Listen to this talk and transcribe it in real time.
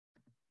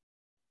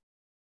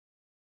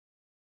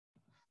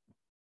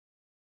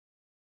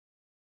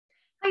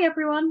Hi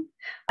everyone.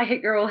 I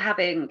hope you're all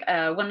having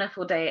a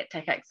wonderful day at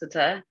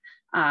TechExeter.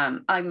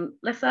 I'm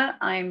Lyssa,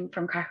 I'm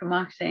from Cracker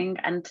Marketing,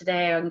 and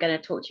today I'm going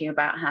to talk to you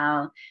about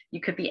how you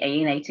could be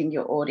alienating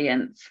your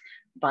audience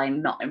by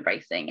not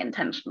embracing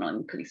intentional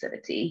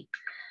inclusivity.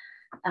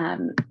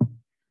 Hello,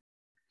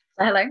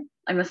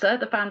 I'm Lyssa,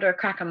 the founder of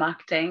Cracker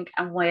Marketing,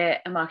 and we're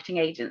a marketing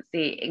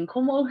agency in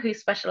Cornwall who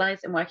specialise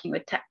in working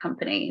with tech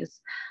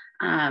companies.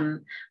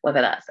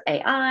 Whether that's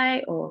AI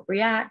or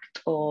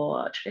React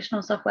or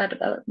traditional software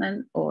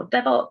development or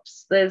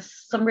DevOps, there's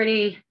some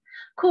really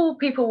cool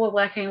people we're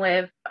working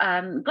with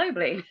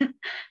globally.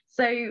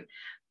 So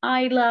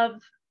I love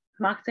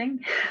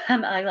marketing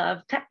and I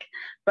love tech,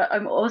 but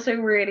I'm also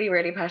really,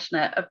 really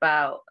passionate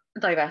about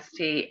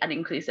diversity and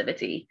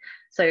inclusivity.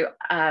 So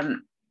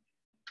I'm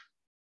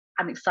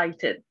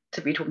excited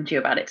to be talking to you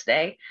about it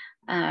today.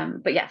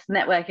 But yes,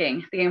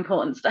 networking, the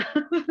important stuff.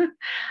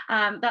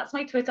 That's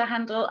my Twitter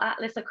handle at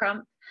Lyssa-Fêe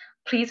Crump.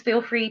 Please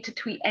feel free to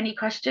tweet any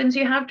questions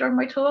you have during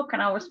my talk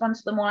and I'll respond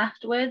to them all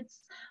afterwards.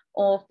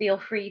 Or feel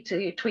free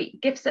to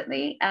tweet GIFs at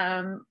me.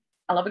 I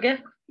love a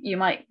GIF. You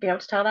might be able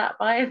to tell that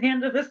by the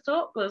end of this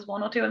talk. There's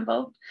one or two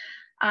involved.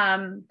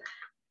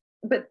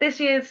 But this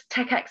year's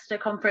TechExeter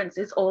conference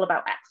is all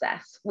about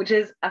access, which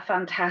is a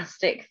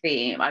fantastic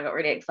theme. I got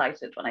really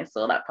excited when I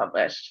saw that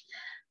published,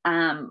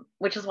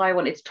 which is why I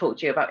wanted to talk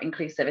to you about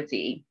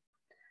inclusivity.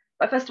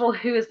 But first of all,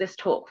 who is this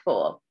talk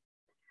for?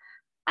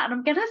 And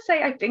I'm going to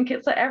say I think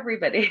it's for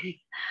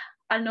everybody.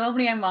 And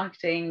normally in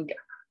marketing,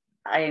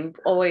 I'm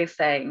always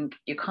saying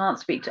you can't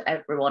speak to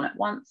everyone at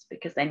once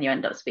because then you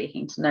end up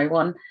speaking to no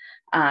one.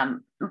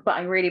 But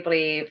I really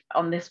believe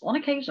on this one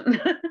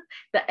occasion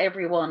that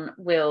everyone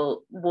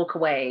will walk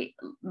away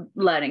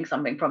learning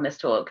something from this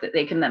talk that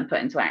they can then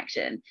put into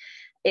action.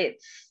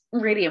 It's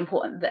really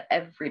important that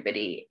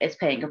everybody is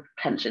paying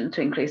attention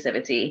to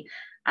inclusivity.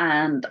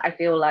 And I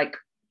feel like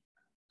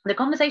the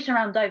conversation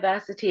around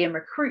diversity and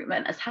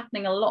recruitment is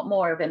happening a lot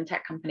more within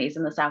tech companies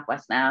in the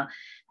Southwest now.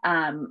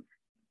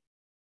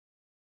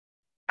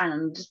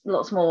 And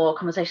lots more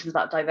conversations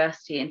about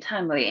diversity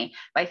internally.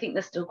 But I think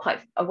there's still quite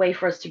a way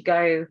for us to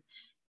go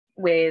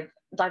with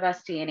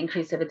diversity and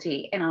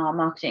inclusivity in our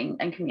marketing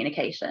and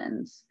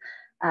communications.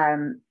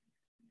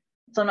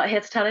 So I'm not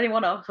here to tell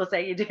anyone off or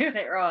say you're doing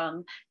it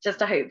wrong, just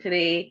to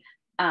hopefully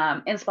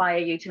inspire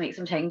you to make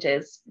some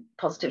changes,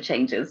 positive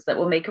changes that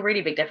will make a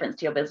really big difference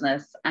to your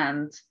business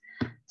and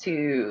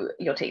to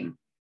your team.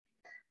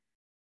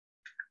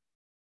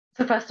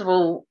 So first of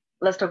all,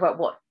 let's talk about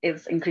what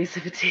is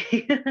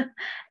inclusivity.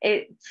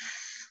 It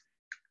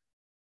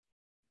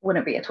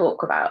wouldn't be a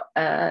talk about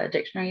a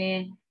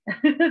dictionary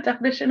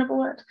definition of a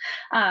word.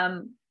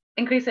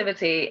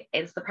 Inclusivity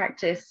is the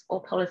practice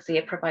or policy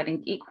of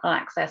providing equal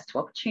access to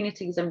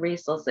opportunities and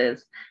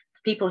resources for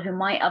people who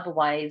might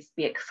otherwise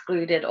be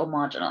excluded or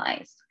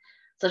marginalized,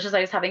 such as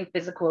those having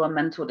physical or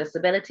mental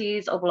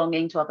disabilities or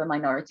belonging to other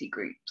minority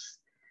groups.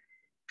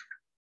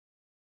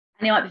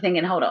 And you might be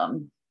thinking, hold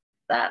on,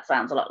 that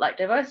sounds a lot like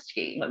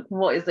diversity. Like,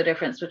 what is the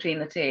difference between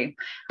the two?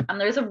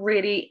 And there is a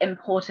really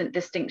important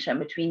distinction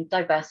between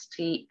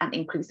diversity and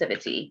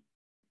inclusivity.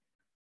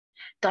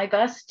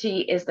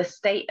 Diversity is the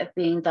state of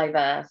being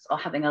diverse or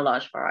having a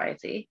large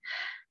variety.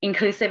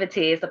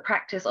 Inclusivity is the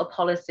practice or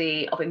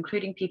policy of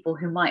including people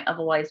who might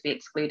otherwise be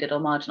excluded or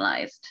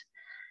marginalized.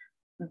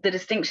 The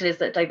distinction is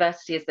that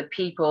diversity is the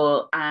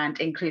people and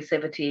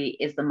inclusivity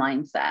is the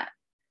mindset.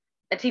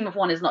 A team of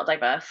one is not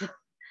diverse,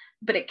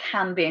 but it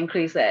can be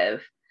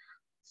inclusive.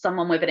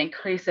 Someone with an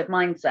inclusive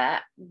mindset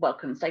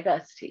welcomes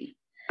diversity.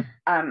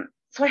 So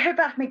I hope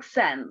that makes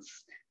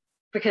sense,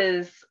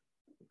 because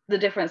the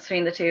difference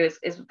between the two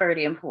is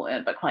very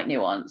important, but quite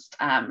nuanced.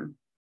 And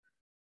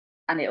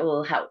it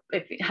will help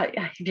if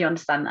you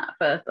understand that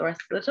for the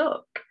rest of the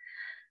talk.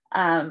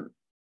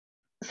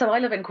 So I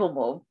live in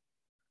Cornwall,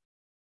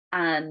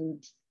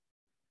 and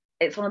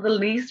it's one of the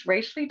least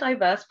racially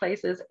diverse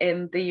places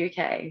in the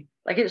UK.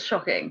 Like, it's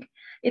shocking.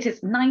 It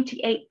is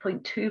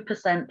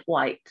 98.2%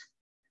 white,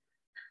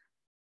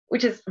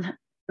 which is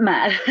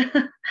mad.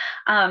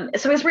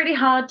 So it's really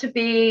hard to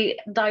be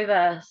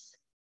diverse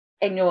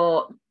in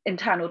your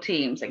internal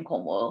teams in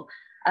Cornwall.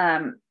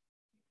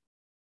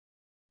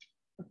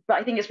 But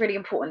I think it's really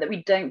important that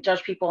we don't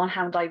judge people on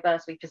how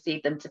diverse we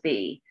perceive them to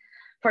be.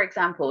 For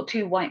example,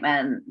 two white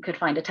men could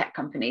find a tech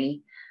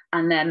company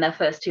and then their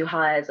first two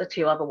hires are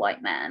two other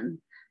white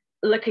men.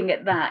 Looking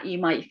at that, you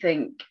might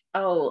think,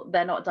 oh,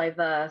 they're not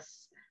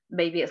diverse.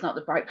 Maybe it's not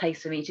the right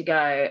place for me to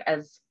go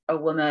as a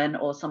woman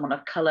or someone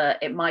of color.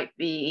 It might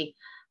put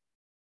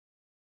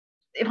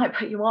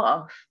you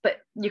off, but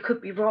you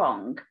could be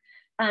wrong,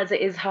 as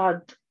it is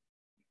hard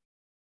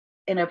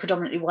in a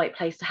predominantly white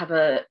place to have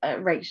a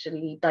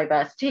racially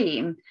diverse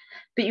team,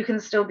 but you can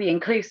still be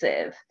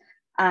inclusive.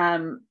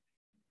 So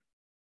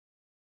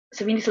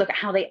we need to look at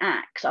how they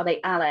act. Are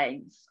they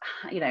allies?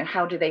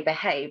 How do they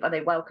behave? Are they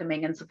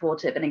welcoming and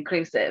supportive and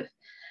inclusive?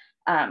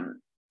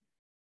 And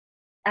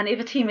if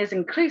a team is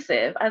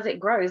inclusive, as it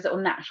grows, it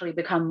will naturally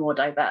become more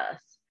diverse.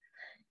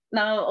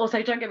 Now,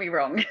 also, don't get me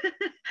wrong.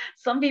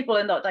 Some people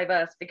are not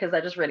diverse because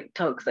they're just really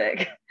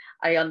toxic.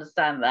 I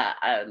understand that.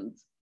 And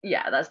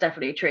yeah, that's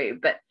definitely true.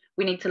 But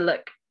we need to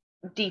look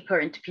deeper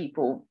into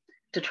people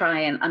to try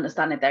and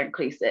understand if they're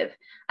inclusive.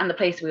 And the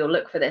place we will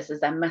look for this is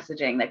their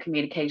messaging, their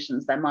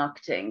communications, their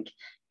marketing.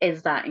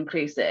 Is that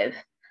inclusive?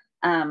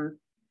 And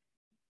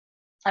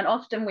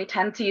often we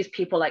tend to use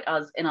people like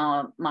us in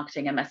our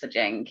marketing and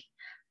messaging.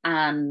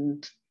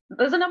 And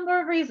there's a number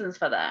of reasons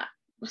for that.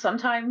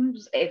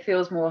 Sometimes it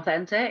feels more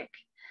authentic.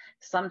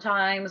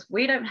 Sometimes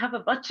we don't have a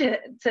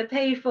budget to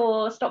pay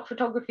for stock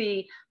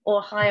photography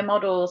or hire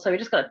models, so we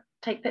just got to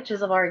take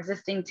pictures of our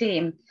existing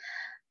team.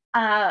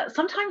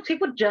 Sometimes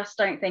people just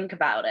don't think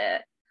about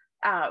it,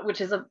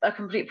 which is a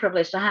complete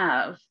privilege to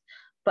have,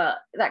 but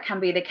that can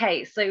be the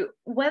case. So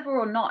whether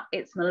or not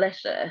it's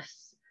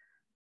malicious,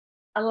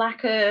 a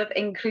lack of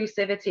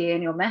inclusivity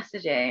in your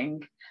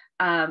messaging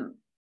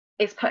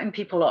is putting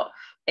people off.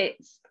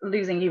 It's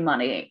losing you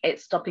money.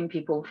 It's stopping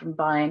people from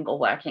buying or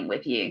working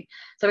with you.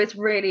 So it's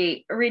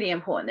really, really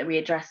important that we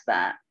address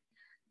that.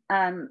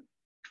 So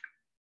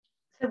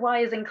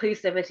why is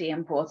inclusivity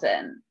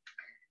important?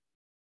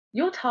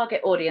 Your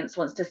target audience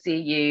wants to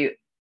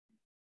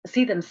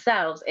see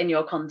themselves in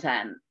your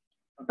content,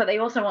 but they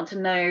also want to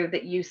know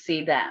that you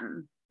see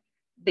them,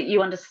 that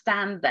you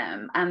understand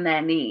them and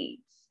their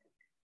needs.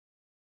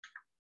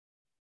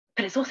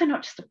 But it's also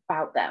not just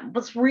about them.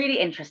 What's really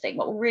interesting,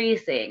 what we're really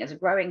seeing is a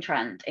growing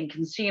trend in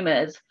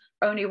consumers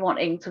only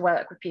wanting to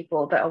work with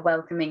people that are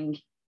welcoming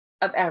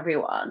of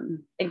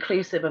everyone,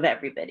 inclusive of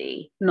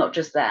everybody, not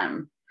just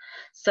them.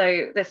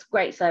 So this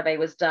great survey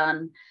was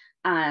done,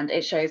 and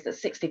it shows that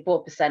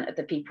 64% of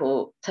the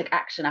people took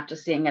action after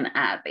seeing an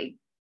ad they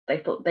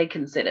thought they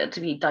considered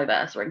to be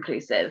diverse or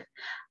inclusive.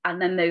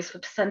 And then those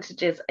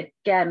percentages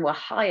again were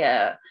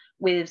higher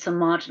with some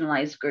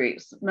marginalized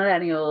groups,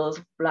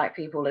 millennials, Black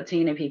people,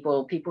 Latino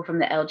people, people from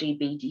the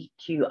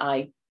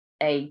LGBTQIA+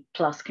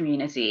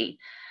 community.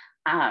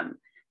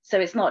 So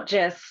it's not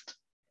just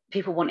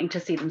people wanting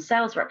to see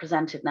themselves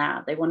represented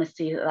now, they want to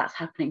see that that's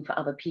happening for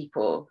other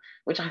people,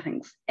 which I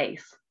think is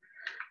ace.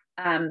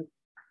 And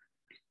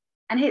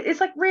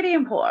it's like really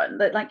important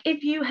that, like,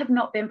 if you have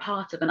not been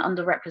part of an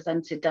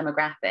underrepresented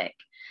demographic,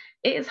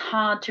 it is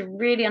hard to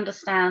really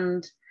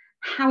understand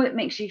how it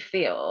makes you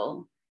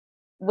feel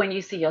when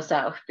you see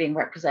yourself being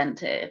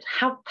represented,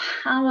 how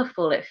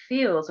powerful it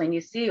feels when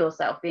you see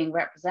yourself being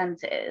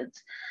represented.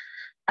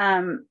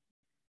 As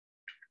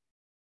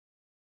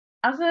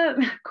a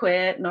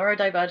queer,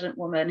 neurodivergent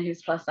woman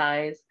who's plus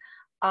size,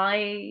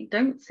 I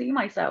don't see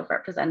myself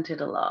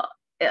represented a lot.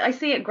 I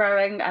see it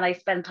growing, and I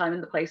spend time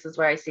in the places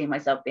where I see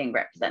myself being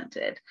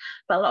represented.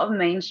 But a lot of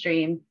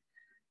mainstream,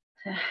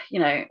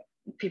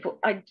 people,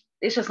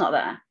 it's just not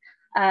there.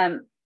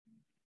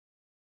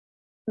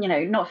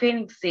 Not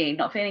feeling seen,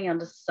 not feeling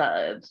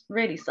understood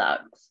really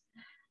sucks.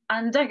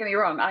 And don't get me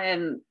wrong, I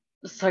am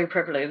so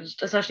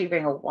privileged, especially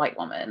being a white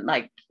woman.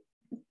 Like,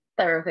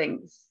 there are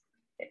things,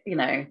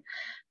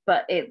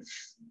 but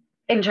it's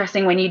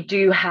interesting when you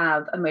do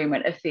have a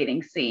moment of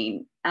feeling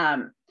seen.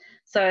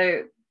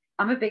 So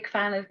I'm a big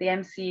fan of the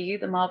MCU,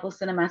 the Marvel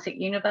Cinematic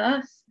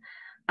Universe.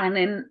 And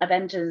in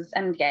Avengers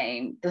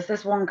Endgame, there's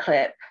this one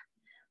clip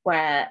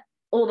where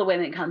all the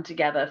women come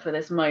together for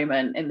this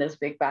moment in this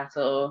big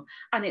battle,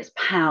 and it's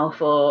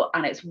powerful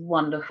and it's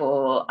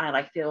wonderful, and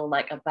I feel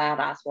like a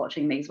badass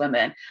watching these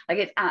women. Like,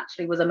 it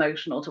actually was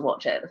emotional to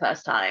watch it the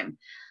first time.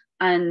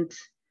 And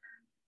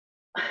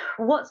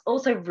what's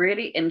also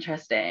really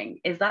interesting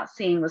is that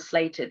scene was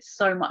slated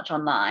so much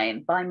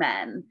online by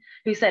men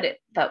who said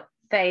it felt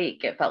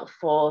fake, it felt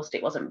forced,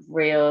 it wasn't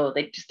real,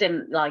 they just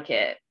didn't like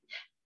it.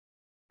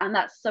 And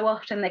that's so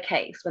often the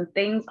case. When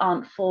things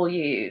aren't for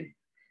you,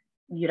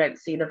 you don't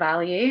see the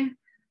value.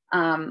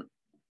 But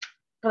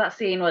that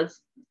scene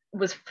was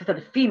for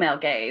the female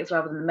gaze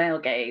rather than the male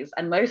gaze,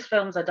 and most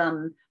films are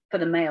done for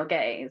the male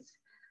gaze.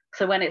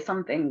 So when it's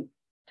something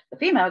the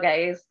female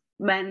gaze,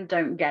 men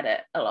don't get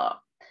it a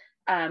lot.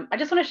 I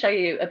just want to show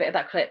you a bit of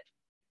that clip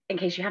in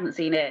case you haven't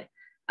seen it.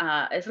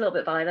 It's a little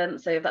bit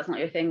violent, so if that's not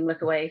your thing,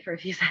 look away for a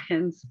few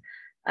seconds.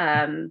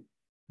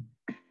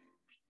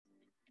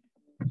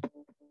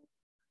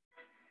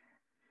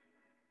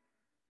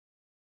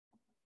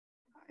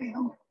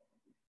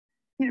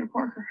 Peter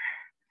Parker.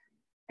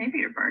 Hey,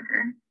 Peter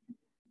Parker.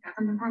 Got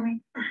something for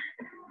me?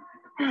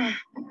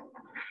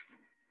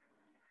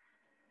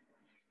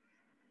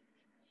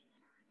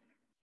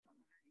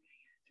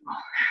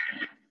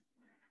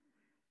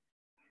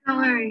 Don't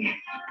worry.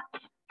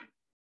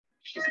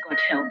 She's got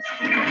health.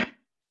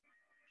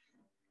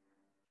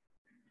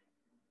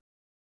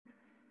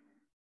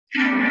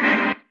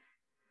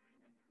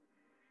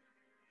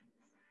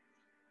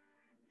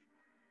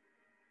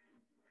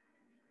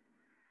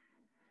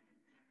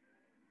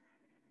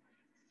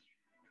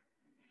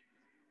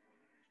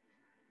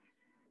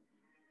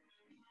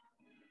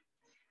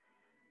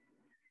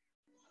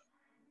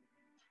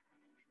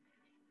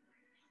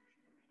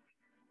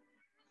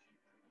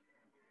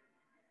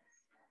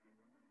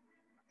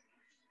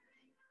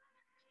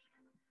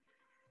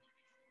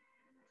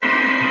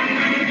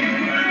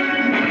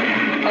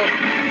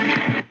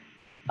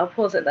 I'll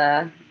pause it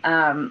there.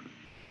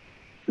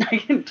 I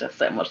can just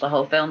sit and watch the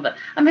whole film, but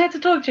I'm here to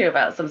talk to you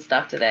about some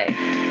stuff today.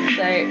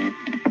 So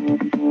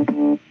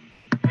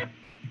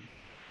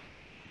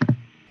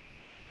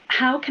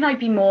how can I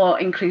be more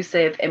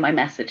inclusive in my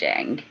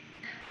messaging?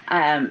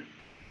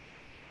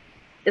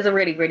 Is a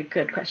really, really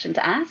good question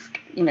to ask.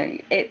 You know,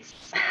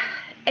 it's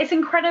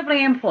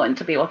incredibly important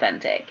to be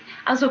authentic,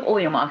 as with all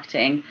your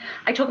marketing.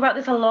 I talk about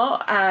this a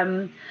lot.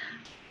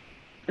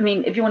 I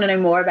mean, if you want to know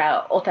more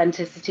about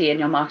authenticity in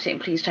your marketing,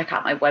 please check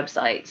out my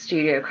website,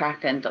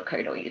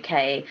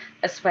 studiokraken.co.uk,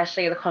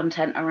 especially the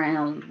content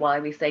around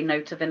why we say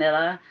no to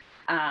vanilla.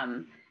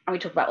 And we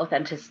talk about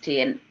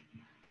authenticity and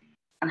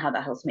how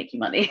that helps make you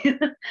money.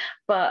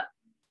 But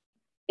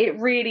it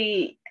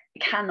really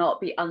cannot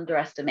be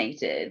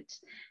underestimated.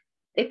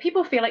 If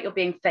people feel like you're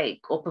being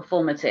fake or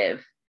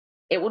performative,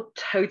 it will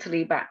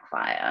totally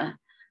backfire.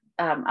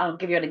 I'll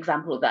give you an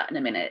example of that in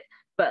a minute,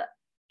 but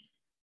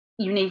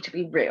you need to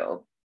be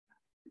real.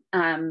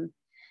 You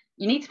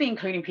need to be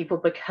including people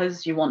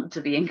because you want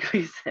to be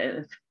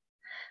inclusive.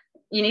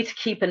 You need to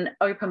keep an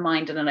open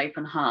mind and an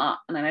open heart.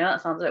 And I know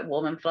that sounds a bit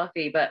warm and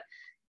fluffy, but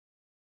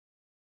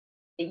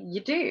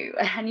you do.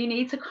 And you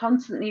need to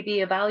constantly be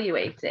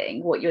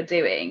evaluating what you're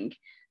doing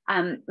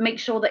and make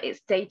sure that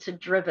it's data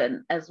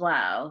driven as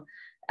well.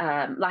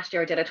 Last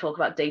year I did a talk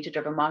about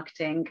data-driven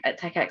marketing at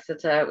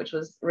TechExeter, which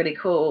was really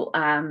cool.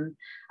 I'm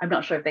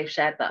not sure if they've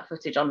shared that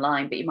footage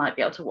online, but you might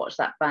be able to watch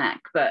that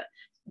back. But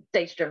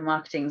data-driven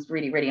marketing is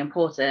really, really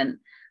important,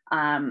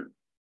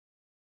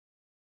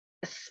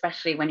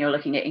 especially when you're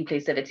looking at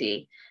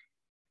inclusivity.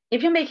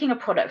 If you're making a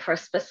product for a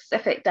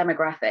specific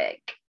demographic,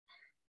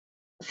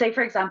 say,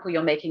 for example,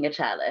 you're making a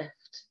chairlift,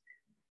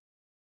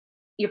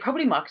 you're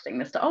probably marketing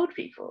this to old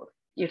people.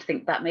 You'd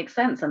think that makes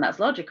sense and that's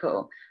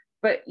logical.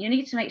 But you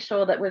need to make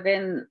sure that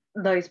within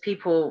those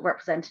people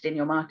represented in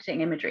your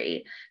marketing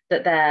imagery,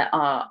 that there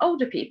are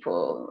older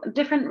people,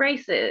 different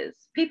races,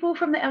 people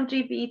from the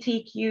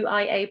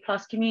LGBTQIA+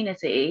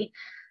 community,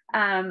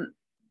 and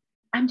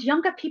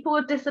younger people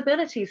with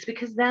disabilities,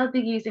 because they'll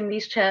be using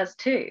these chairs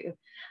too.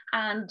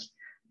 And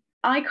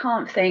I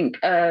can't think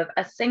of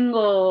a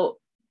single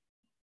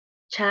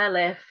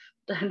chairlift,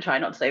 I'm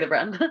trying not to say the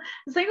brand, a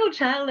single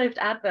chairlift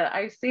advert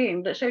I've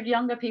seen that showed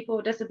younger people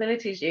with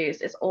disabilities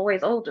use. It's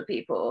always older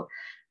people.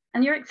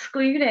 And you're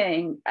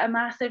excluding a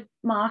massive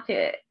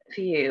market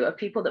for you of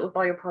people that would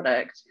buy your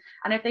product.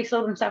 And if they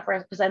saw themselves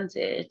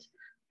represented,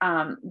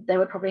 they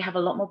would probably have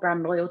a lot more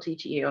brand loyalty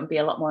to you and be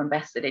a lot more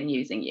invested in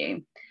using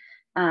you.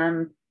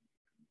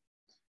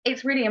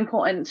 It's really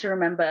important to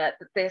remember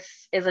that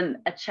this isn't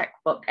a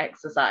checkbook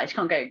exercise. You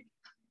can't go,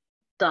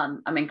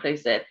 done, I'm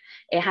inclusive.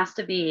 It has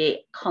to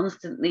be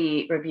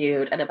constantly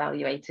reviewed and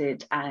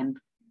evaluated, and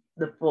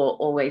the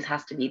thought always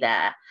has to be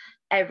there.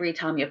 Every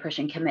time you're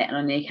pushing commit on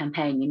a new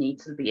campaign, you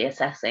need to be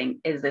assessing,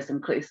 is this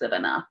inclusive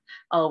enough?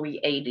 Are we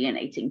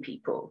alienating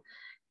people?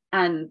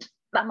 And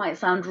that might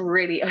sound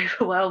really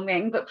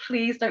overwhelming, but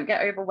please don't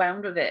get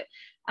overwhelmed with it.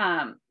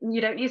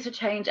 You don't need to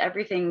change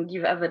everything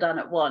you've ever done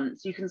at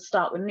once. You can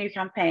start with new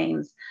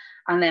campaigns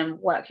and then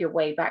work your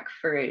way back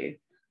through.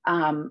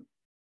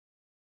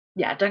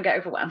 Yeah, don't get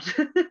overwhelmed.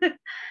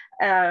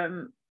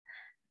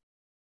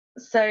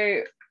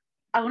 So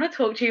I want to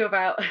talk to you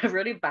about a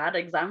really bad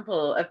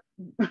example of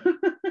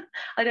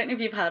I don't know if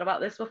you've heard about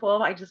this before,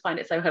 but I just find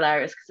it so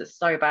hilarious because it's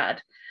so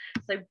bad.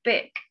 So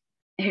Bic,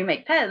 who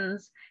make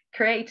pens,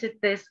 created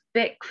this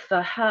Bic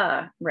for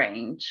Her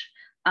range,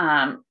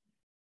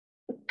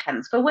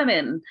 pens for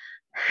women.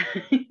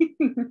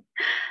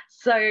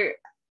 So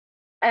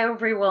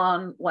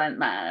everyone went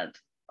mad.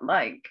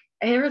 Like,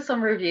 here are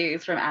some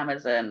reviews from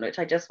Amazon, which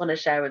I just want to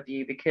share with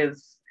you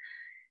because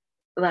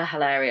they're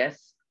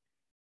hilarious.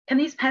 Can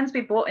these pens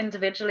be bought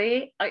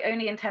individually? I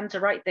only intend to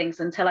write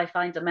things until I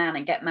find a man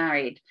and get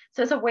married.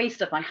 So it's a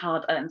waste of my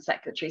hard-earned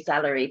secretary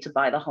salary to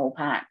buy the whole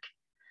pack.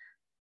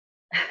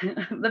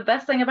 The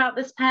best thing about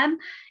this pen,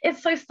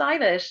 it's so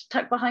stylish,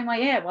 tucked behind my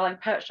ear while I'm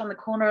perched on the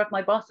corner of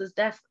my boss's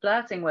desk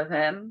flirting with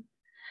him.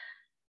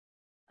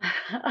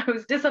 I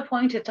was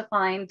disappointed to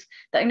find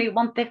that only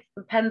 1/5 of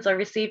the pens I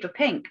received were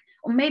pink,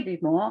 or maybe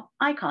more.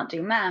 I can't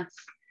do maths.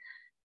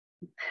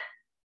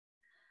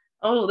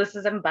 Oh, this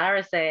is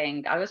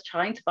embarrassing. I was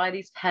trying to buy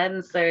these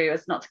pens so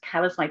as not to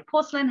callous my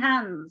porcelain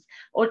hands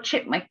or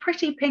chip my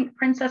pretty pink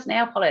princess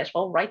nail polish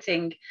while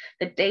writing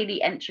the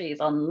daily entries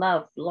on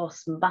love,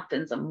 loss,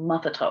 muffins, and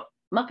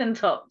muffin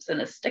tops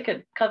in a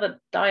sticker-covered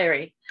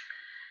diary.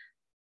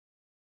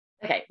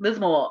 Okay, there's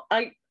more.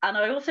 I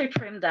also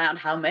trimmed down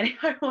how many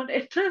I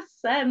wanted to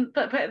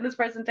put in this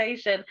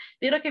presentation. If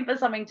you're looking for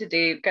something to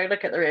do, go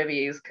look at the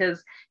reviews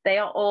because they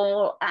are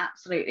all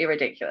absolutely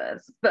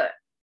ridiculous. But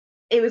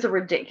it was a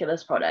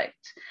ridiculous product.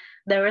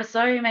 There are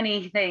so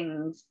many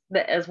things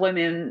that as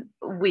women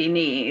we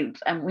need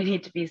and we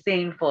need to be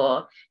seen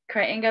for.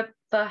 Creating a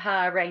for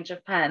her range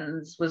of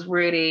pens was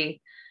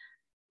really,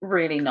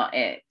 really not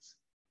it.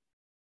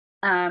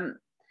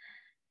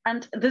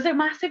 And there's a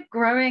massive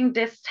growing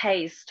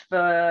distaste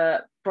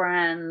for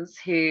brands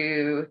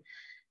who,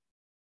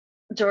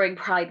 during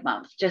Pride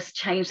Month, just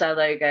change their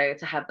logo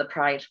to have the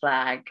Pride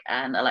flag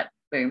and are like,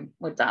 boom,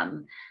 we're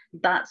done.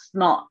 That's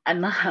not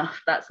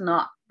enough. That's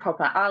not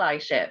proper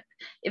allyship.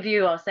 If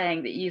you are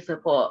saying that you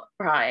support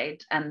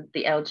Pride and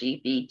the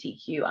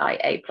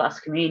LGBTQIA plus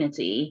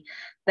community,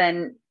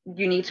 then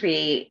you need to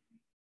be,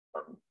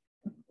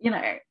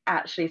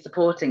 actually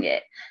supporting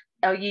it.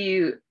 Are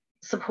you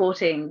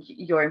supporting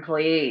your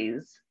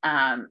employees?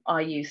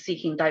 Are you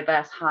seeking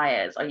diverse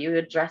hires? Are you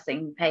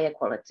addressing pay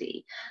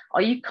equality?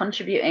 Are you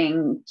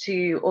contributing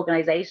to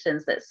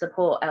organizations that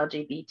support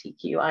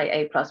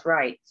LGBTQIA plus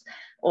rights?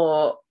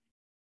 Or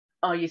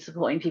are you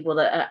supporting people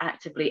that are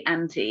actively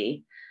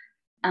anti?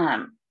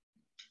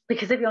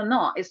 Because if you're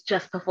not, it's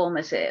just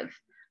performative.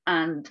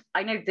 And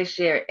I know this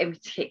year in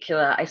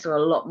particular, I saw a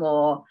lot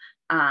more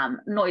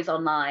noise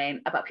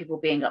online about people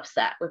being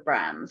upset with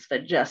brands for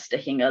just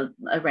sticking a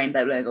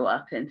rainbow logo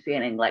up and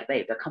feeling like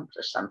they've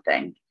accomplished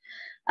something.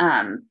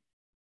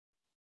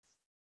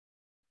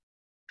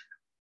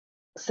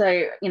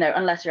 So,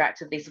 unless you're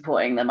actively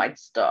supporting them, I'd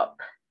stop.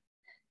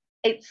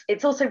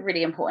 It's also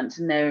really important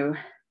to know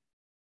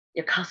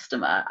your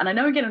customer. And I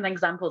know I'm giving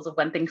examples of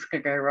when things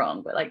could go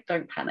wrong, but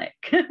don't panic.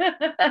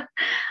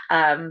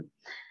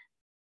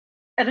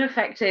 An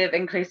effective,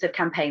 inclusive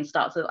campaign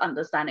starts with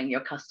understanding your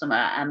customer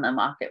and the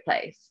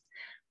marketplace.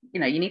 You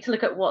need to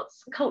look at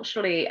what's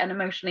culturally and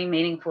emotionally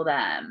meaningful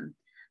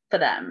for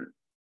them,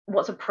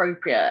 what's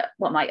appropriate,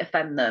 what might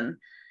offend them,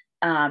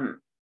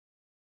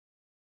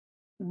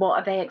 what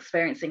are they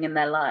experiencing in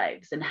their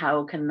lives, and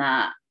how can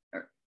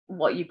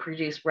what you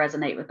produce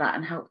resonate with that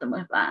and help them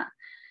with that.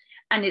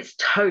 And it's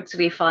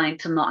totally fine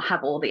to not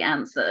have all the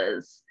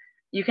answers.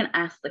 You can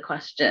ask the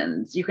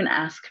questions, you can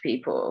ask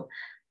people.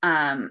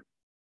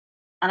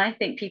 And I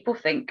think people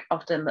think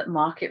often that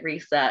market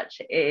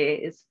research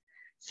is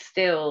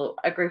still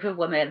a group of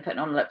women putting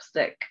on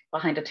lipstick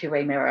behind a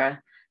two-way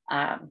mirror,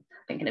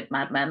 thinking of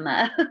Mad Men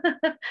there.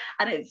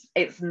 And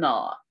it's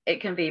not.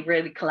 It can be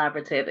really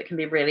collaborative, it can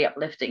be really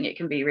uplifting, it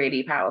can be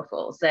really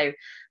powerful. So,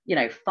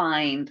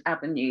 find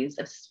avenues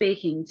of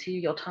speaking to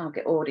your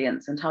target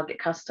audience and target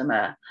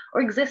customer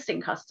or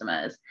existing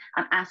customers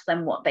and ask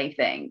them what they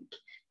think.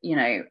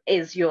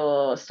 Is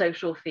your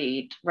social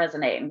feed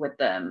resonating with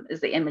them?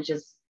 Is the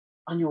images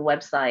on your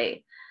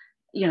website,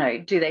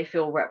 do they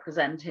feel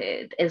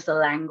represented? Is the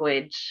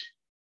language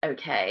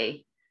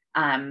okay?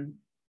 To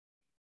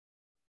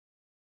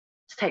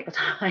take the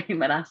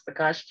time and ask the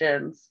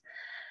questions.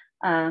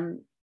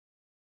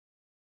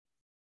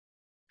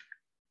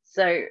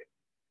 So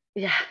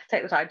yeah,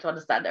 take the time to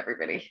understand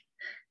everybody.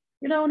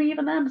 You don't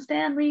even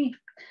understand me.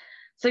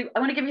 So I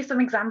want to give you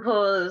some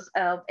examples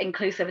of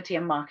inclusivity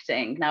in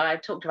marketing. Now,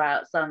 I've talked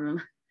about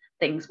some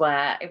things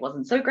where it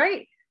wasn't so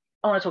great.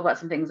 I want to talk about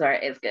some things where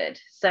it is good.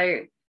 So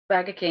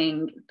Burger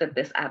King did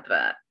this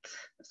advert.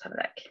 Let's have a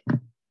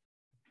look.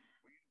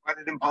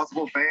 Invited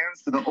Impossible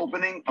fans to the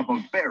opening of a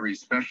very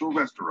special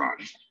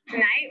restaurant.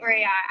 Tonight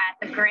we are at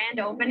the grand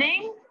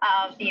opening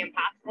of the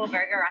Impossible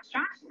Burger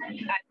restaurant.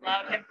 I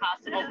love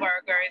Impossible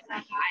Burgers.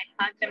 I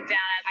hunt them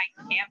down. I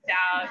camped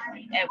out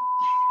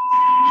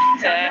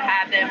to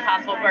have the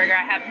Impossible Burger.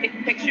 I have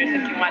pictures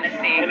if you want to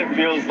see. And it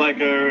feels like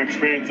we're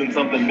experiencing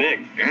something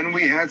big. And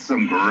we had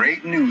some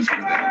great news for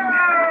them.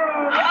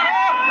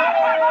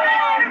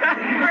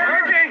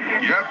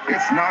 Yep,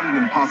 it's not an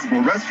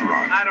Impossible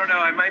restaurant. I don't know.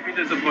 I might be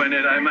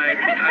disappointed. I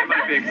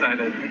might be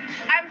excited.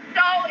 I'm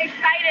so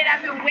excited.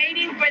 I've been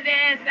waiting for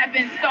this. I've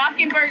been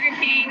stalking Burger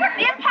King.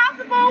 The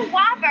Impossible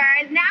Whopper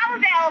is now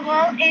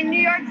available in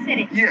New York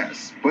City.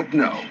 Yes, but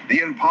no. The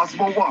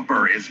Impossible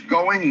Whopper is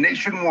going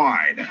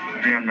nationwide.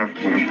 Damn, that's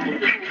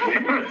good.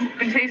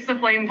 It tastes the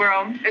flame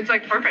grill. It's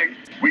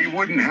perfect. We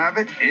wouldn't have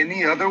it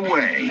any other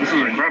way. This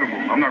is incredible.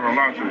 I'm not gonna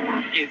lie to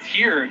you. It's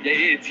here,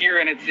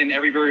 and it's in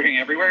every Burger King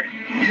everywhere.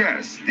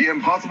 Yes, the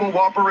Impossible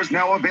Whopper is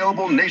now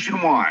available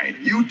nationwide.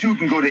 You too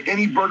can go to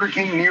any Burger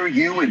King near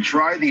you and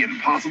try the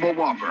Impossible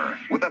Whopper.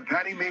 With a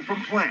patty made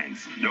from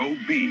plants, no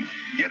beef.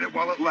 Get it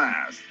while it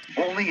lasts.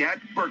 Only at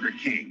Burger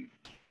King.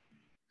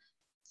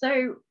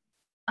 So,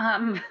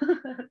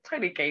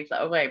 totally gave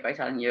that away by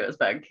telling you it was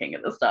Burger King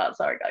at the start.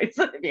 Sorry, guys,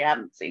 if you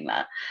hadn't seen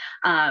that.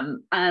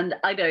 And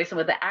I know some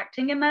of the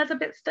acting in there is a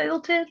bit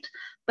stilted,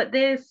 but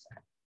this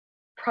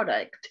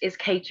product is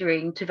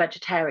catering to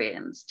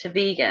vegetarians, to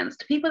vegans,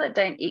 to people that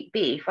don't eat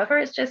beef, whether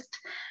it's just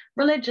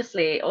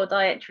religiously or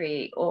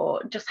dietary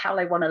or just how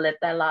they want to live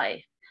their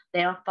life.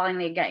 They are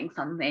finally getting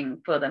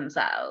something for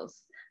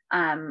themselves.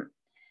 And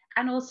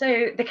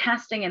also the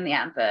casting in the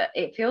advert,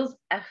 it feels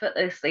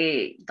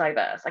effortlessly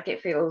diverse.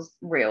 It feels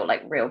real,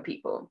 like real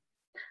people.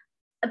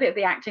 A bit of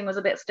the acting was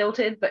a bit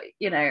stilted, but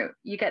you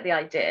get the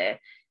idea.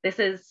 This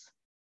is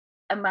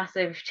a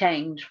massive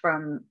change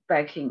from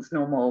Burger King's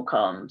normal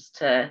comms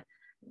to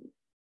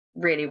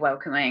really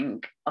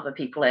welcoming other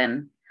people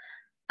in.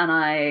 And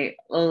I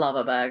love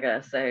a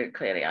burger, so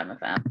clearly I'm a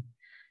fan.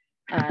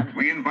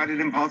 We invited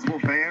Impossible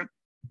fans.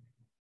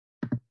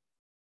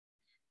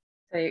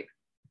 So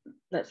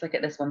let's look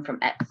at this one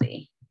from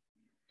Etsy.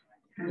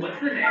 What's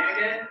the name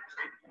again?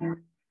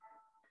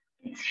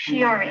 It's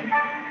Shiori.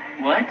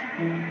 What?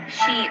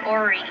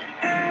 Shiori.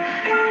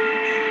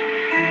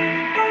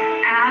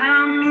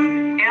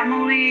 Adam.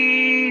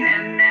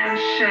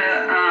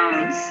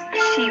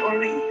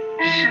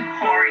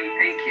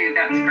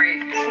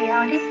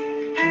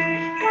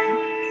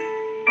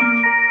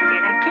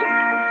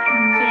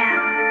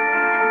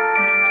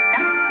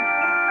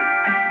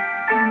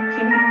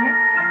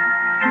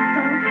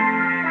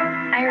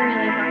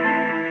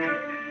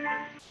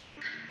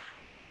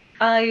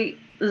 I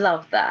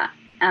love that.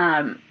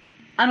 And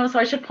also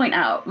I should point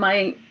out,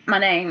 my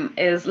name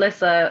is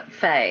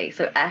Lyssa-Fêe,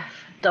 so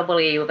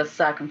F-E-E with a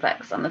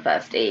circumflex on the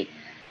first E.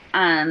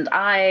 And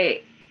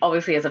I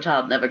obviously as a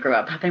child never grew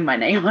up having my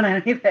name on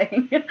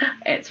anything.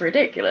 It's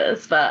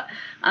ridiculous, but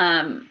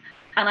and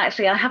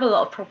actually I have a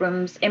lot of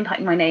problems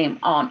impacting my name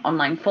on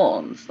online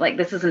forms. Like,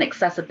 this is an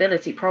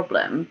accessibility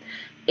problem.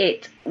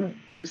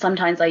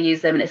 Sometimes I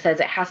use them and it says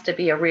it has to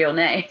be a real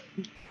name,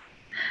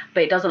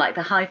 but it doesn't like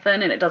the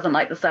hyphen and it doesn't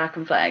like the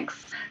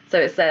circumflex. So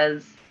it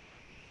says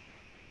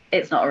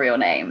it's not a real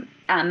name.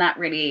 And that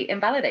really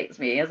invalidates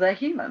me as a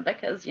human,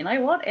 because you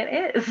know what,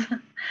 it is.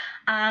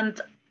 And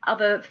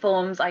other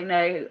forms, I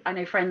know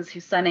friends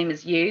whose surname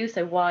is Yu,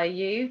 so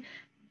Y-U,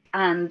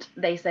 and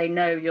they say,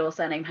 no, your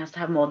surname has to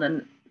have more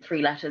than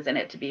 3 letters in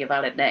it to be a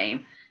valid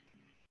name.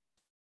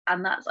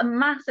 And that's a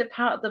massive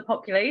part of the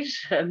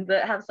population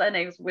that have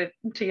surnames with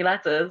 2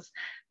 letters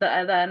that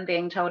are then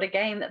being told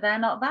again that they're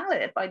not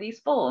valid by these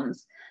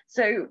forms.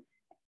 So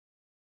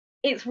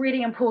it's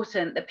really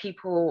important that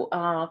people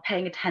are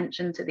paying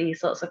attention to these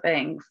sorts of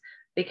things,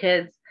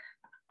 because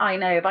I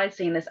know if I'd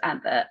seen this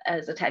advert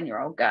as a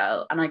 10-year-old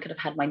girl and I could have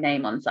had my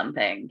name on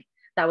something,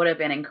 that would have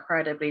been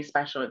incredibly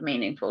special and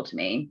meaningful to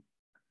me,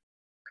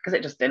 because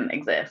it just didn't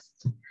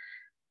exist.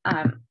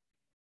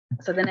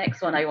 So the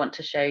next one I want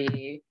to show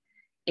you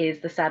is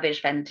the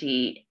Savage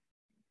Fenty,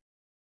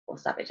 or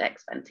Savage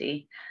X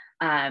Fenty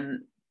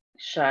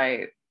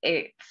show.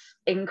 It's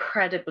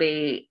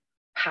incredibly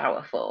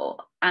powerful.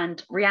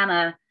 And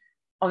Rihanna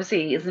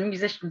obviously is a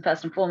musician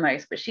first and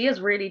foremost, but she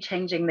is really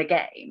changing the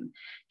game.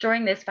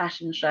 During this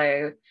fashion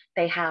show,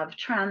 they have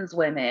trans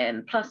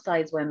women, plus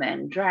size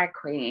women, drag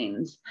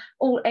queens,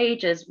 all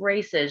ages,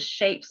 races,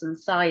 shapes and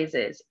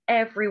sizes.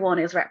 Everyone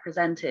is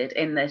represented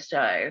in this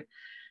show.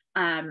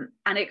 And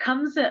it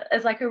comes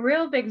as like a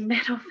real big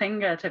middle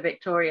finger to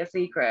Victoria's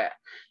Secret,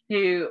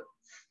 who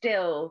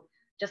still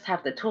just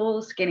have the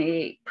tall,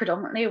 skinny,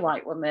 predominantly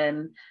white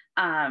woman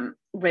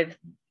with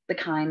the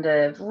kind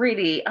of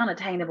really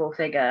unattainable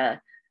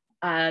figure,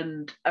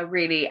 and are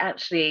really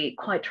actually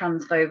quite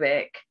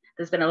transphobic.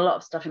 There's been a lot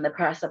of stuff in the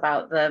press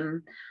about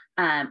them.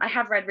 I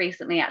have read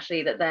recently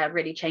actually that they're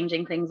really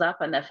changing things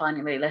up and they're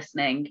finally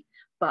listening,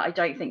 but I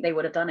don't think they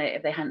would have done it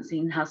if they hadn't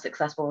seen how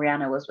successful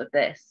Rihanna was with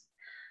this.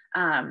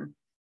 And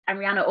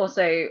Rihanna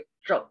also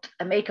dropped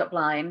a makeup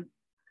line,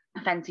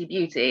 Fenty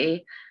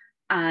Beauty,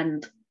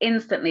 and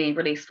instantly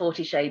released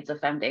 40 shades of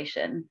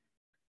foundation,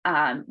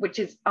 which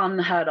is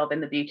unheard of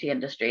in the beauty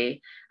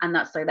industry. And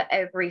that's so that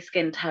every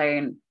skin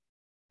tone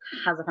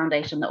has a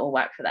foundation that will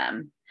work for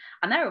them.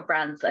 And there are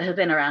brands that have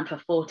been around for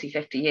 40,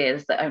 50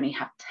 years that only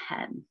have 10.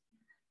 Can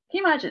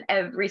you imagine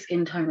every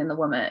skin tone in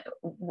the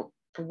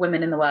for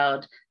women in the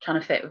world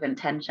trying to fit within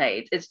 10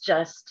 shades? It's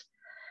just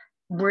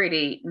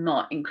really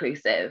not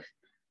inclusive.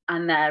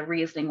 And their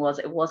reasoning was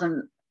it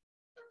wasn't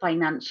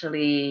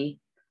financially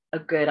a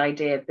good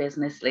idea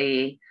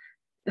businessly.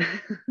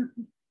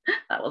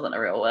 That wasn't a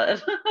real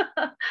word.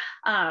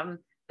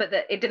 But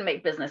that it didn't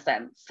make business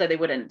sense, so they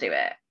wouldn't do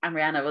it. And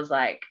Rihanna was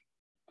like,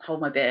 hold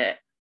my beer,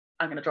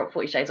 I'm going to drop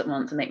 40 shades at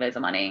once and make loads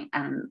of money,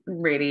 and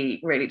really,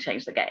 really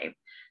change the game.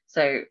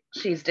 So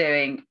she's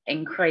doing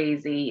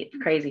crazy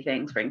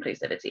things for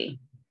inclusivity.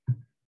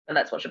 But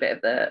let's watch a bit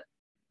of the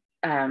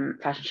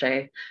fashion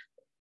show.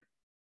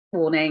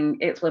 Warning,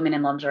 it's women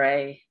in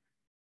lingerie.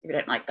 If you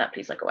don't like that,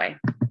 please look away.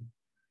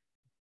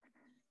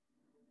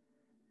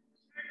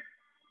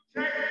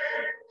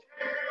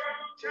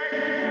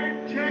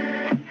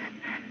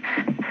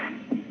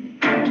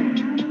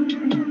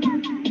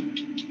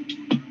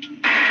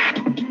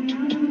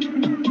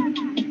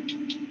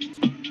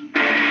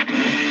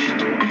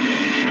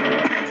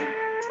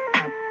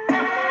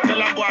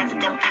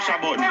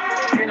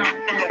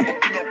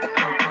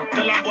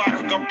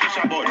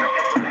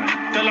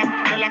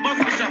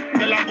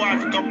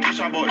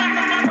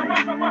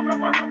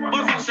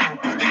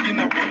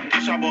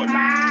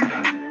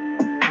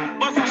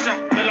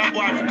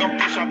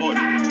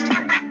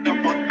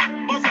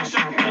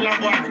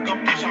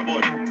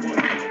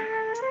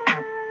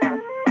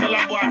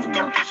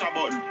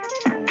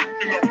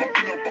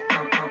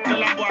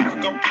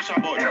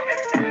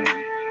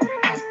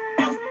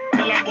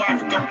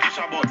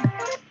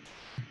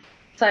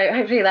 So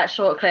hopefully that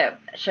short clip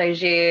shows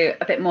you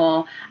a bit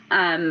more.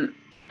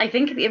 I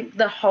think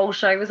the whole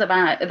show was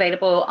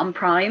available on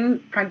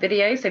Prime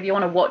Video. So if you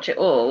want to watch it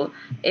all,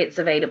 it's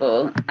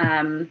available.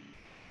 I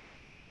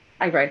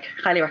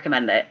highly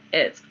recommend it.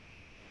 It's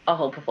a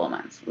whole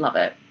performance. Love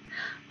it.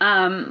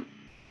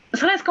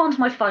 So let's go on to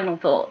my final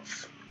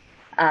thoughts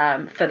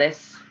for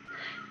this.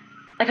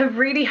 Like, I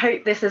really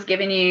hope this has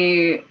given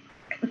you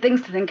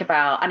things to think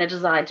about and a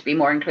desire to be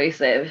more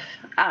inclusive.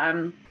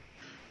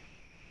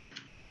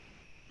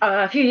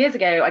 A few years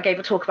ago, I gave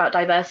a talk about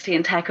diversity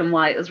in tech and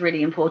why it was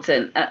really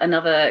important at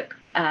another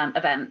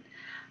event.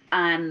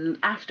 And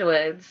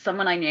afterwards,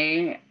 someone I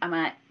knew, I'm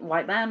a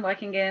white man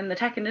working in the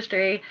tech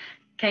industry,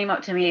 came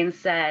up to me and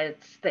said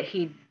that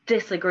he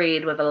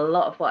disagreed with a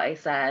lot of what I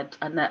said,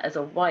 and that as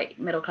a white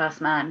middle-class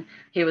man,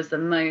 he was the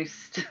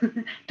most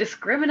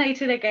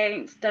discriminated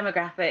against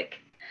demographic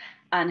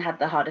and had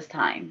the hardest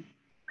time.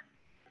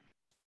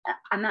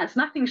 And that's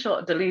nothing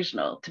short of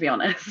delusional, to be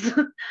honest.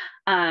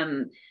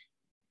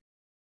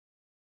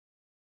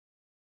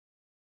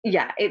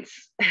 Yeah,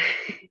 it's,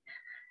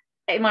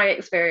 in my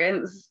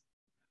experience,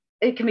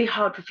 it can be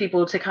hard for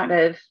people to kind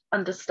of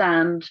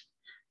understand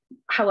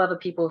how other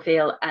people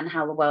feel and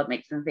how the world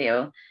makes them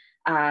feel,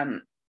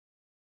 when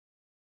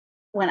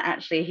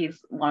actually he's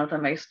one of the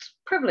most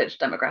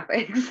privileged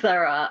demographics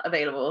there are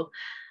available.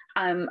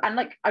 And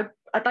like,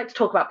 I'd like to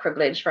talk about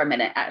privilege for a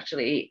minute,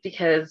 actually,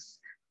 because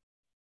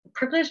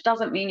privilege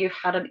doesn't mean you've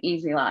had an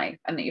easy life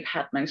and that you've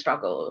had no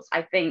struggles.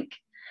 I think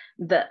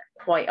that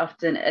quite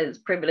often as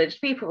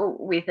privileged people,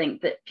 we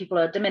think that people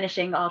are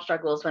diminishing our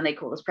struggles when they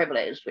call us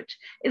privileged, which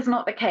is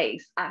not the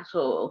case at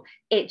all.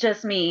 It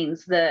just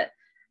means that,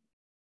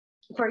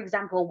 for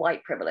example,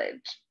 white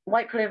privilege.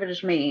 White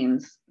privilege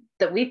means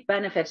that we've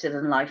benefited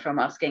in life from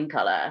our skin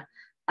color.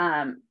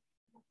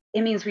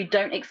 It means we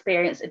don't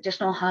experience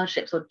additional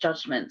hardships or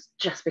judgments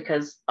just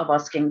because of our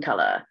skin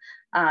color,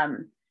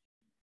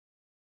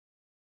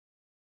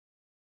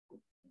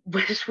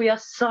 which we are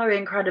so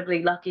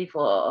incredibly lucky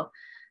for.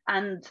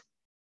 And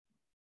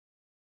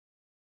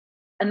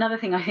another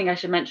thing I think I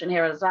should mention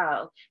here as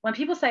well, when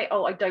people say,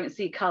 oh, I don't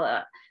see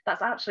color,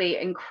 that's actually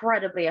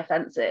incredibly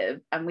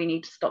offensive, and we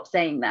need to stop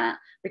saying that,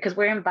 because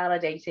we're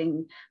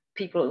invalidating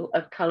people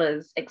of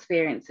color's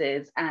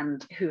experiences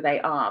and who they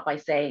are by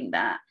saying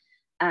that.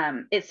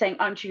 It's saying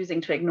I'm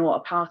choosing to ignore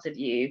a part of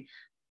you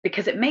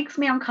because it makes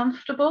me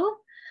uncomfortable.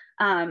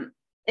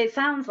 It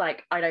sounds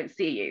like I don't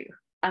see you,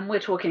 and we're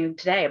talking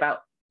today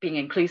about being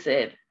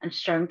inclusive and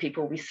showing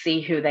people we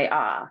see who they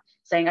are.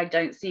 Saying I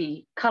don't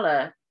see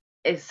color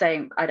is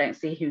saying I don't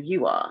see who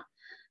you are.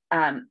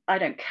 I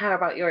don't care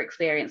about your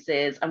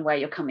experiences and where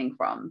you're coming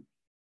from.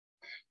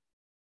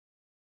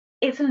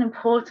 It's an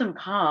important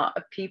part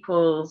of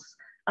people's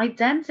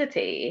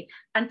identity,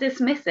 and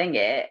dismissing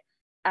it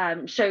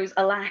shows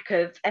a lack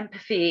of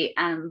empathy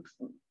and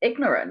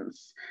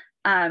ignorance.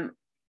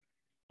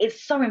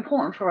 It's so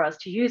important for us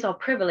to use our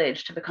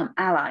privilege to become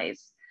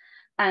allies.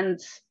 And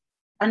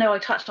I know I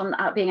touched on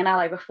being an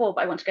ally before,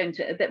 but I want to go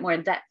into it a bit more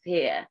in depth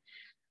here.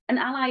 An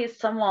ally is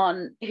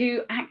someone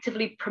who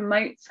actively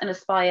promotes and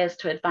aspires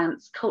to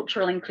advance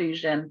cultural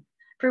inclusion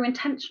through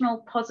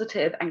intentional,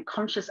 positive, and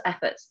conscious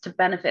efforts to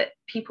benefit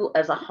people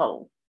as a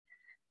whole.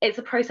 It's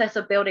a process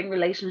of building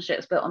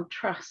relationships built on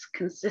trust,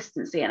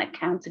 consistency, and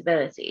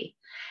accountability.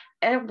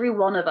 Every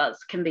one of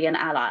us can be an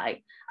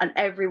ally, and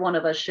every one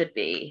of us should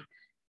be.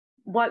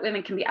 White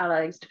women can be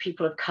allies to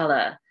people of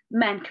color.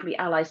 Men can be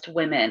allies to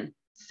women.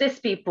 Cis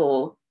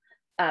people,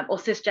 or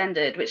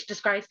cisgendered, which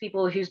describes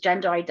people whose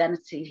gender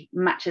identity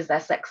matches their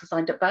sex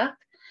assigned at birth.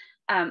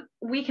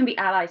 We can be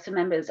allies to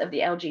members of the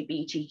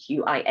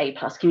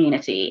LGBTQIA+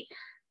 community.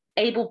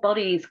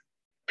 Able-bodied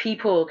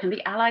people can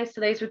be allies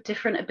to those with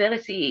different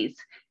abilities.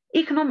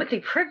 Economically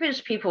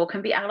privileged people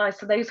can be allies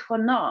to those who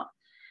are not.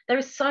 There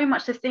is so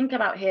much to think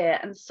about here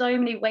and so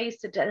many ways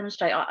to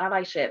demonstrate our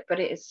allyship, but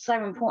it is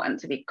so important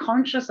to be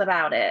conscious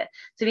about it,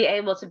 to be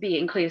able to be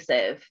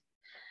inclusive.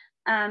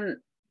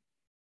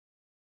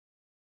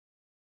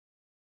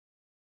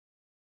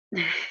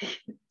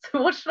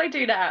 So what should I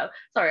do now?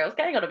 Sorry, I was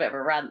getting on a bit of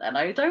a rant and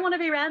I don't want to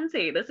be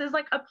ranty. This is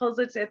like a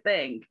positive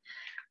thing.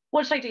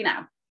 What should I do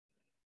now?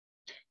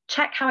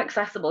 Check how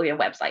accessible your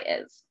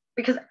website is,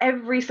 because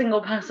every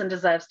single person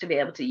deserves to be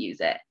able to use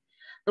it.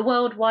 The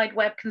World Wide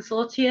Web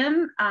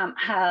Consortium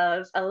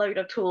has a load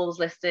of tools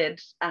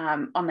listed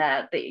on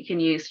there that you can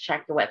use to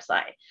check your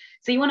website.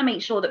 So you want to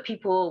make sure that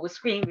people with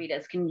screen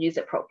readers can use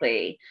it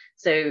properly.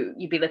 So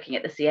you'd be looking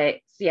at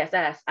the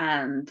CSS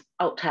and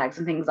alt tags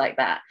and things like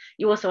that.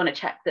 You also want to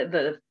check that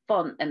the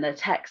font and the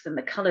text and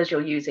the colors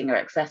you're using are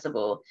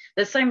accessible.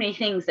 There's so many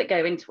things that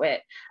go into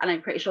it, and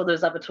I'm pretty sure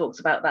there's other talks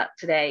about that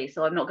today.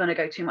 So I'm not going to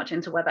go too much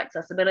into web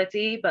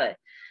accessibility, but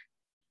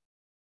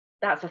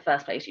that's the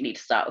first place you need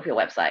to start with your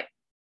website.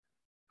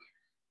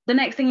 The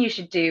next thing you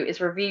should do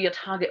is review your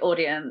target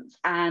audience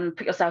and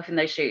put yourself in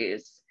those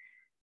shoes.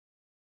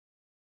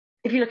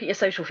 If you look at your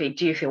social feed,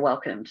 do you feel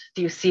welcomed?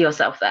 Do you see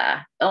yourself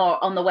there?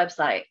 Or on the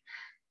website,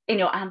 in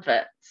your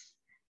adverts?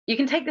 You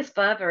can take this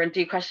further and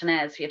do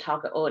questionnaires for your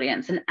target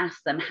audience and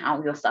ask them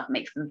how your stuff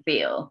makes them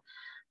feel.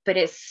 But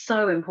it's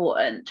so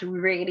important to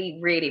really,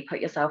 really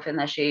put yourself in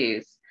their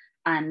shoes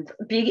and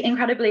be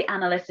incredibly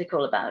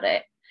analytical about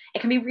it.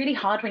 It can be really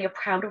hard when you're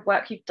proud of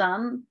work you've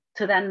done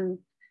to then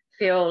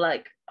feel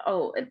like,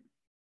 oh,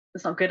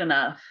 it's not good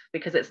enough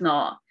because it's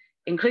not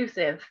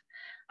inclusive.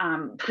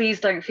 Please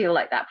don't feel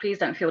like that. Please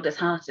don't feel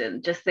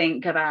disheartened. Just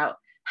think about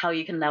how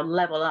you can now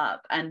level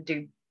up and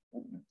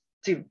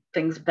do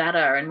things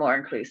better and more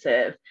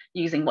inclusive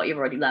using what you've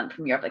already learned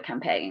from your other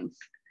campaigns.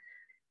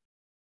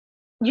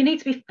 You need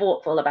to be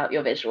thoughtful about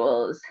your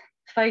visuals,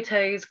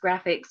 photos,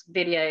 graphics,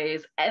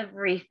 videos,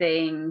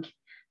 everything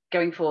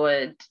going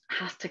forward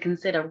has to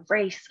consider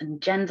race and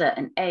gender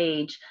and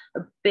age,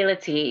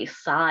 ability,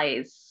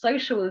 size,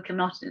 social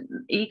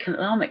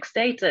economic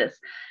status.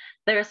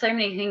 There are so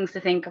many things to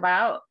think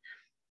about,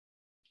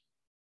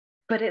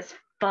 but it's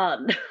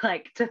fun,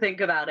 like, to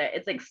think about it.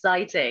 It's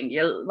exciting.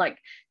 You're like,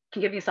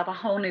 can give yourself a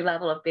whole new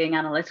level of being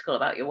analytical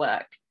about your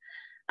work.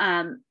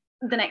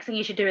 The next thing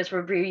you should do is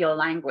review your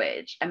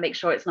language and make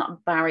sure it's not a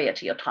barrier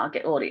to your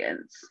target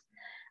audience.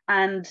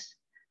 And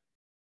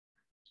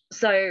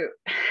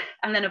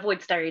then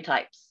avoid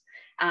stereotypes.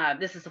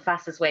 This is the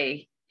fastest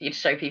way for you to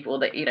show people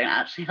that you don't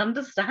actually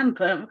understand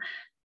them.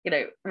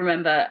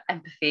 Remember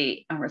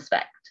empathy and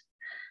respect.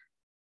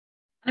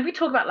 And if we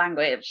talk about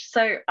language,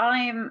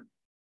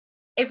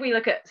 if we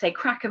look at, say,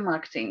 Kraken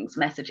Marketing's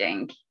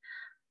messaging,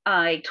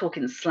 I talk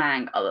in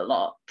slang a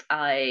lot.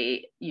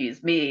 I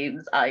use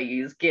memes, I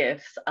use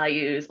GIFs, I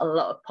use a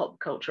lot of pop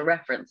culture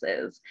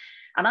references.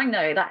 And I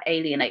know that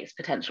alienates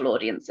potential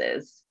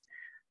audiences.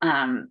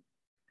 But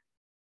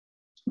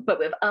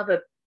with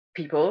other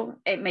people,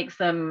 it makes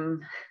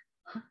them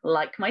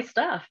like my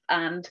stuff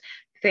and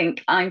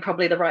think I'm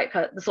probably the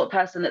sort of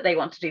person that they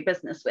want to do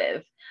business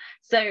with.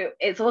 So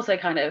it's also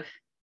kind of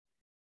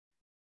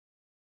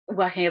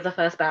working as a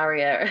first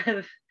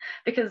barrier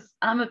because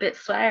I'm a bit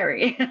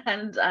sweary,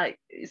 and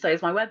so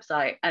is my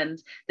website,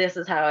 and this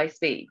is how I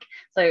speak.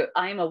 So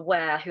I'm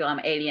aware who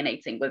I'm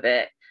alienating with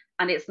it,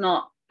 and it's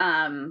not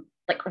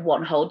like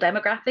one whole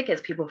demographic.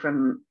 It's people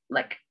from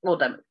like all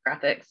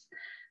demographics,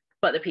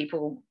 but the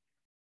people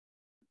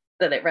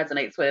that it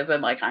resonates with are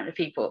my kind of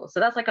people. So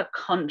that's like a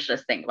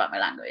conscious thing about my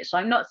language. So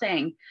I'm not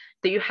saying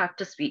that you have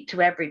to speak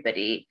to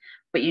everybody,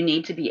 but you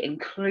need to be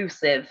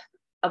inclusive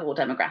of all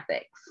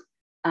demographics.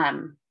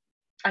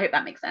 I hope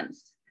that makes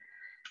sense.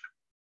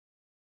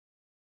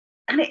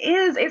 And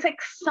it's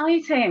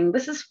exciting.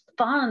 This is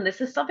fun.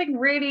 This is something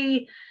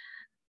really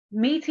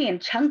meaty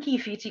and chunky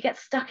for you to get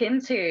stuck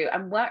into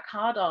and work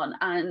hard on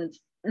and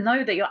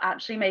know that you're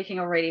actually making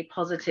a really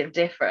positive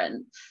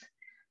difference.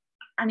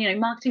 And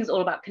marketing is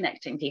all about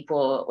connecting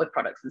people with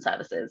products and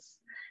services.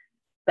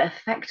 But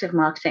effective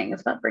marketing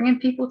is about bringing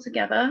people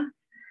together,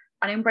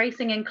 and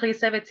embracing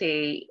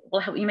inclusivity will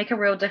help you make a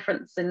real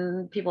difference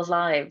in people's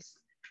lives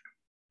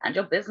and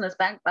your business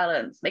bank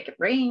balance. Make it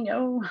rain,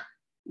 yo.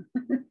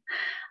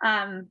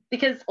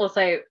 Because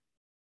also,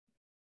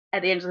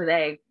 at the end of the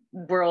day,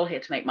 we're all here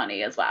to make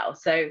money as well.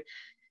 So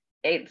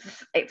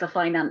it's a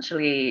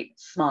financially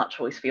smart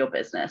choice for your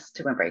business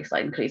to embrace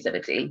that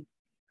inclusivity.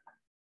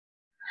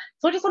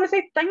 So I just want to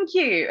say thank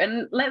you,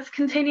 and let's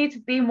continue to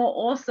be more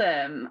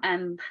awesome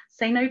and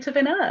say no to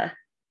vanilla.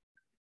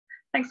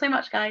 Thanks so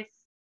much, guys.